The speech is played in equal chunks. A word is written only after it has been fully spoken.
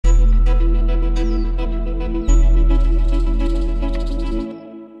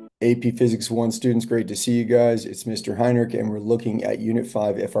AP Physics 1 students, great to see you guys. It's Mr. Heinrich, and we're looking at Unit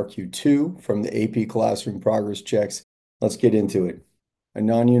 5 FRQ 2 from the AP Classroom Progress Checks. Let's get into it. A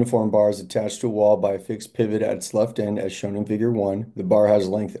non-uniform bar is attached to a wall by a fixed pivot at its left end, as shown in Figure 1. The bar has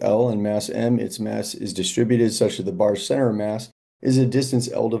length L and mass M. Its mass is distributed such that the bar's center of mass is a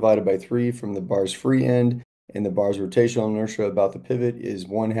distance L divided by 3 from the bar's free end, and the bar's rotational inertia about the pivot is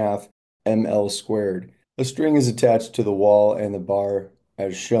 1/2 ml squared. A string is attached to the wall and the bar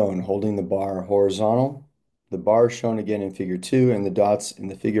as shown, holding the bar horizontal. The bar shown again in Figure 2 and the dots in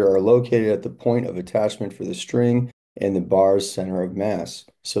the figure are located at the point of attachment for the string and the bar's center of mass.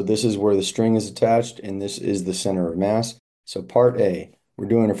 So this is where the string is attached and this is the center of mass. So part A, we're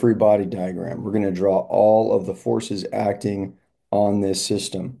doing a free body diagram. We're going to draw all of the forces acting on this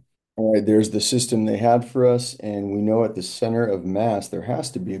system. All right, there's the system they had for us, and we know at the center of mass there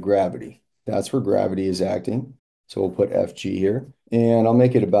has to be a gravity. That's where gravity is acting. So we'll put FG here, and I'll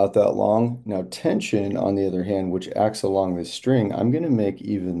make it about that long. Now tension, on the other hand, which acts along this string, I'm going to make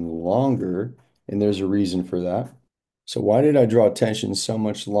even longer, and there's a reason for that. So why did I draw tension so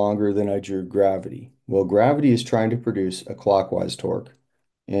much longer than I drew gravity? Well, gravity is trying to produce a clockwise torque,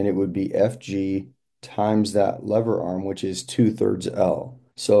 and it would be Fg times that lever arm, which is 2/3 L.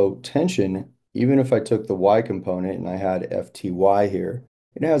 So tension, even if I took the y component and I had Fty here,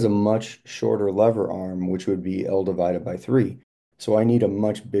 it has a much shorter lever arm, which would be L divided by 3. So I need a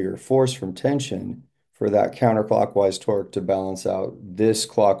much bigger force from tension for that counterclockwise torque to balance out this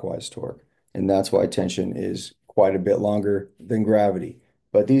clockwise torque. And that's why tension is quite a bit longer than gravity.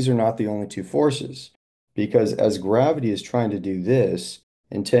 But these are not the only two forces, because as gravity is trying to do this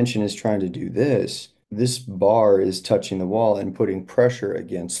and tension is trying to do this bar is touching the wall and putting pressure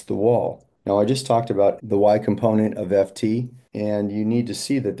against the wall. Now, I just talked about the y component of Ft, and you need to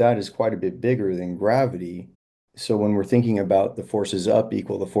see that that is quite a bit bigger than gravity. So when we're thinking about the forces up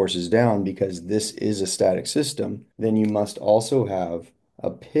equal the forces down, because this is a static system, then you must also have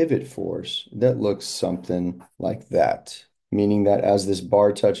a pivot force that looks something like that, meaning that as this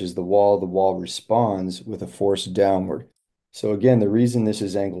bar touches the wall responds with a force downward. So again, the reason this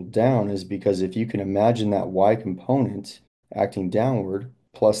is angled down is because if you can imagine that y component acting downward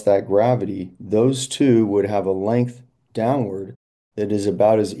plus that gravity, those two would have a length downward that is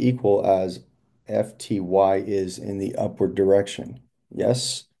about as equal as Fty is in the upward direction.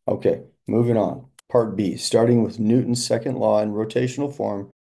 Yes? Okay, moving on. Part B, starting with Newton's second law in rotational form,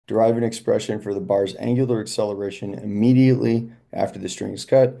 derive an expression for the bar's angular acceleration immediately after the string is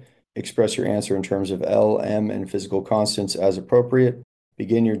cut. Express your answer in terms of L, M, and physical constants as appropriate.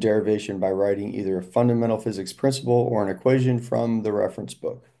 Begin your derivation by writing either a fundamental physics principle or an equation from the reference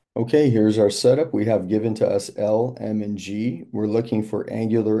book. Okay, here's our setup. We have given to us L, M, and G. We're looking for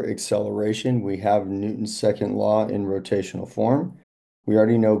angular acceleration. We have Newton's second law in rotational form. We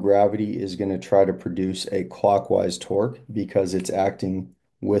already know gravity is going to try to produce a clockwise torque because it's acting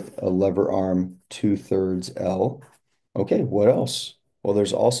with a lever arm 2/3 L. Okay, what else? Well,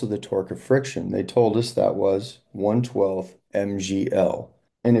 there's also the torque of friction. They told us that was 1/12 mgl.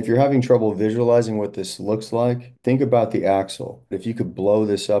 And if you're having trouble visualizing what this looks like, think about the axle. If you could blow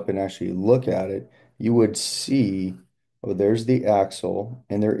this up and actually look at it, you would see, oh, there's the axle,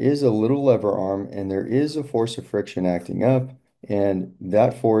 and there is a little lever arm, and there is a force of friction acting up, and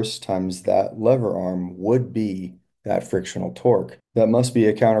that force times that lever arm would be that frictional torque. That must be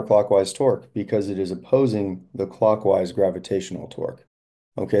a counterclockwise torque because it is opposing the clockwise gravitational torque.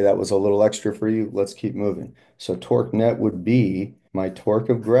 Okay, that was a little extra for you. Let's keep moving. So torque net would be my torque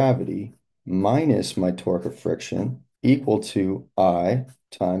of gravity minus my torque of friction equal to I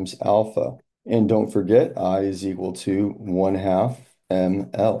times alpha. And don't forget, I is equal to 1/2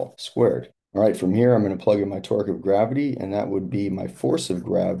 ml squared. All right, from here, I'm going to plug in my torque of gravity, and that would be my force of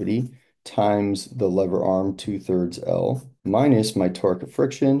gravity times the lever arm 2/3 L minus my torque of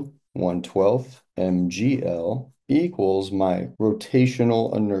friction 1/12 mgl equals my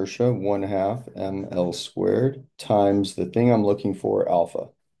rotational inertia 1/2 ml squared times the thing I'm looking for, alpha.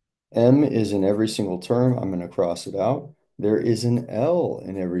 M is in every single term. I'm going to cross it out. There is an L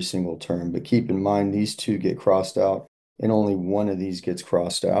in every single term, but keep in mind these two get crossed out and only one of these gets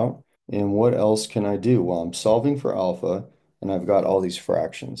crossed out. And what else can I do? Well, I'm solving for alpha and I've got all these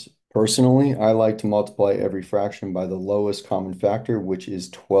fractions. Personally, I like to multiply every fraction by the lowest common factor, which is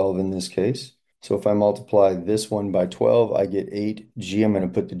 12 in this case. So if I multiply this one by 12, I get 8g. I'm going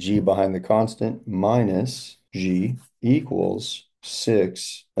to put the g behind the constant minus g equals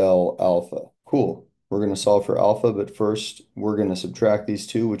 6L alpha. Cool. We're going to solve for alpha, but first we're going to subtract these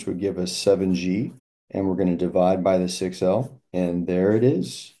two, which would give us 7g, and we're going to divide by the 6L, and there it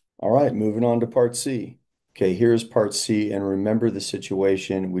is. All right, moving on to part C. Okay, here's part C, and remember the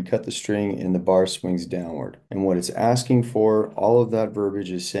situation. We cut the string and the bar swings downward. And what it's asking for, all of that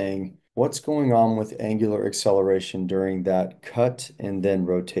verbiage is saying, what's going on with angular acceleration during that cut and then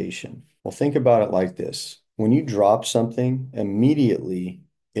rotation? Well, think about it like this. When you drop something, immediately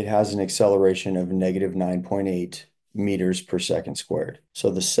it has an acceleration of negative 9.8 meters per second squared. So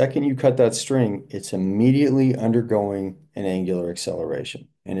the second you cut that string, it's immediately undergoing an angular acceleration,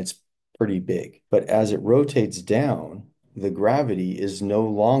 and it's pretty big. But as it rotates down, the gravity is no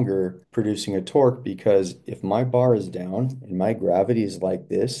longer producing a torque because if my bar is down and my gravity is like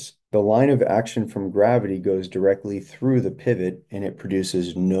this, the line of action from gravity goes directly through the pivot and it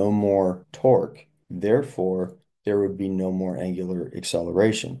produces no more torque. Therefore, there would be no more angular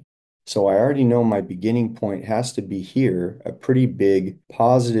acceleration. So I already know my beginning point has to be here, a pretty big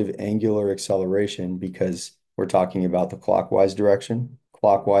positive angular acceleration because we're talking about the clockwise direction.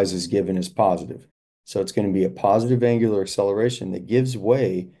 Clockwise is given as positive. So it's going to be a positive angular acceleration that gives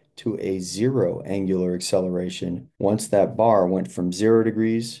way to a zero angular acceleration once that bar went from 0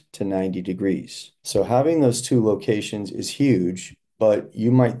 degrees to 90 degrees. So having those two locations is huge, but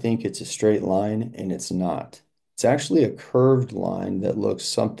you might think it's a straight line and it's not. It's actually a curved line that looks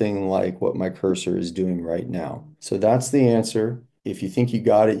something like what my cursor is doing right now. So that's the answer. If you think you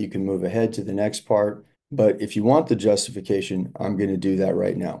got it, you can move ahead to the next part. But if you want the justification, I'm going to do that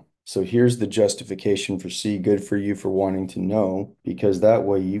right now. So here's the justification for C. Good for you for wanting to know, because that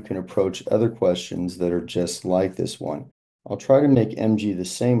way you can approach other questions that are just like this one. I'll try to make MG the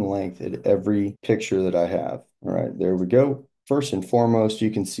same length at every picture that I have. All right, there we go. First and foremost, you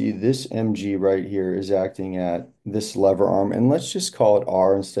can see this MG right here is acting at this lever arm, and let's just call it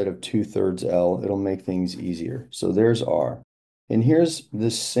R instead of 2/3 L. It'll make things easier. So there's R. And here's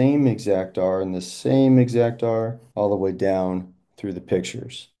the same exact R and the same exact R all the way down through the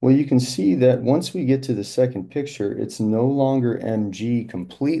pictures. Well, you can see that once we get to the second picture, it's no longer mg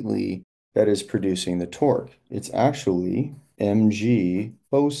completely that is producing the torque. It's actually mg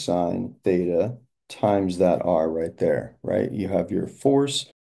cosine theta times that R right there, right? You have your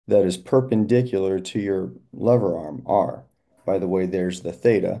force that is perpendicular to your lever arm, R. By the way, there's the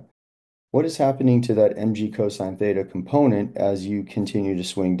theta. What is happening to that mg cosine theta component as you continue to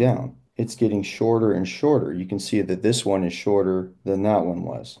swing down? It's getting shorter and shorter. You can see that this one is shorter than that one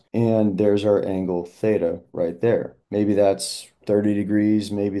was. And there's our angle theta right there. Maybe that's 30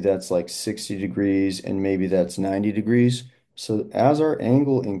 degrees, maybe that's like 60 degrees, and maybe that's 90 degrees. So as our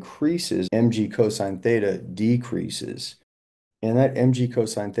angle increases, mg cosine theta decreases. And that mg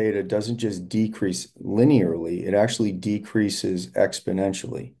cosine theta doesn't just decrease linearly, it actually decreases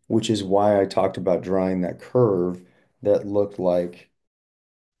exponentially, which is why I talked about drawing that curve that looked like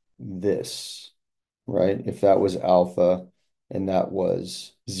this, right? If that was alpha and that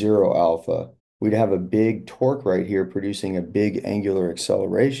was 0 alpha, we'd have a big torque right here producing a big angular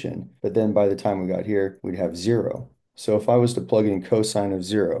acceleration. But then by the time we got here, we'd have 0. So if I was to plug in cosine of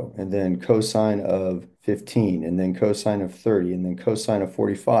 0 and then cosine of 15 and then cosine of 30 and then cosine of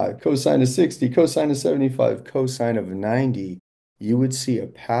 45, cosine of 60, cosine of 75, cosine of 90, you would see a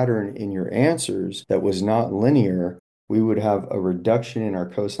pattern in your answers that was not linear. We would have a reduction in our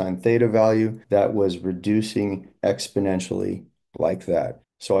cosine theta value that was reducing exponentially like that.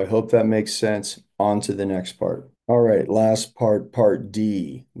 So I hope that makes sense. On to the next part. All right, last part, part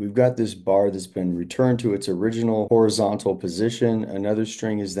D. We've got this bar that's been returned to its original horizontal position. Another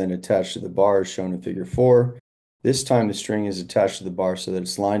string is then attached to the bar as shown in figure 4. This time the string is attached to the bar so that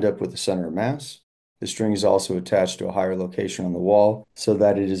it's lined up with the center of mass. The string is also attached to a higher location on the wall so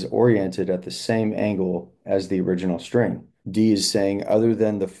that it is oriented at the same angle as the original string. D is saying, other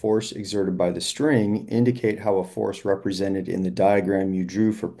than the force exerted by the string, indicate how a force represented in the diagram you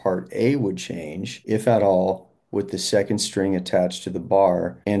drew for part A would change, if at all, with the second string attached to the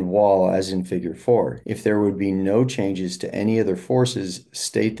bar and wall as in figure 4. If there would be no changes to any other forces,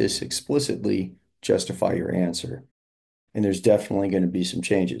 state this explicitly, justify your answer. And there's definitely going to be some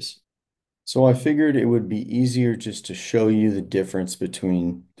changes. So I figured it would be easier just to show you the difference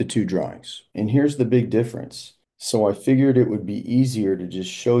between the two drawings. And here's the big difference. So I figured it would be easier to just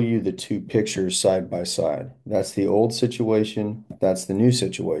show you the two pictures side by side. That's the old situation, that's the new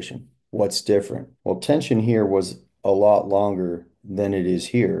situation. What's different? Well, tension here was a lot longer than it is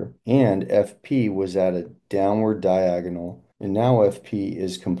here, and FP was at a downward diagonal, and now FP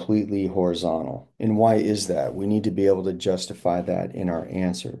is completely horizontal. And why is that? We need to be able to justify that in our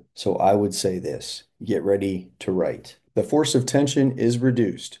answer. So I would say this, get ready to write. The force of tension is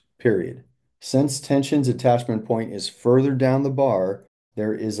reduced, period. Since tension's attachment point is further down the bar,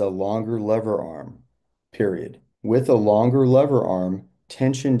 there is a longer lever arm, period. With a longer lever arm,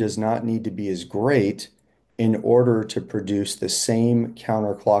 tension does not need to be as great in order to produce the same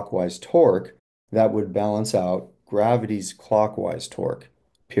counterclockwise torque that would balance out gravity's clockwise torque,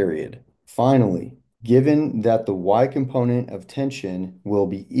 period. Finally, given that the y component of tension will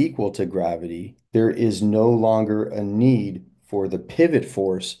be equal to gravity, there is no longer a need for the pivot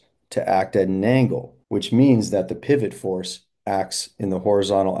force to act at an angle, which means that the pivot force acts in the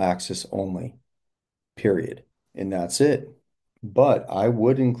horizontal axis only, period. And that's it. But I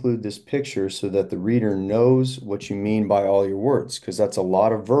would include this picture so that the reader knows what you mean by all your words, because that's a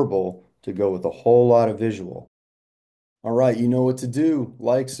lot of verbal to go with a whole lot of visual. All right, you know what to do.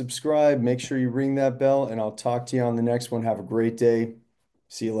 Like, subscribe, make sure you ring that bell, and I'll talk to you on the next one. Have a great day.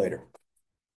 See you later.